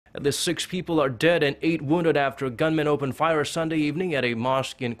At least 6 people are dead and 8 wounded after gunmen opened fire Sunday evening at a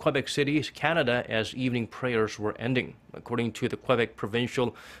mosque in Quebec City, Canada, as evening prayers were ending. According to the Quebec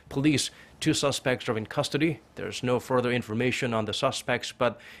Provincial Police, 2 suspects are in custody. There's no further information on the suspects,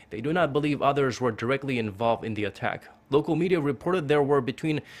 but they do not believe others were directly involved in the attack. Local media reported there were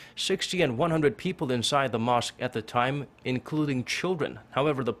between 60 and 100 people inside the mosque at the time, including children.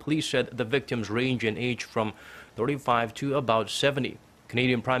 However, the police said the victims range in age from 35 to about 70.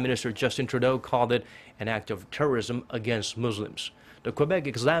 Canadian Prime Minister Justin Trudeau called it an act of terrorism against Muslims. The Quebec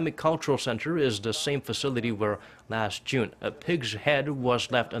Islamic Cultural Center is the same facility where last June a pig's head was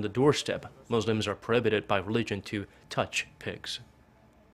left on the doorstep. Muslims are prohibited by religion to touch pigs.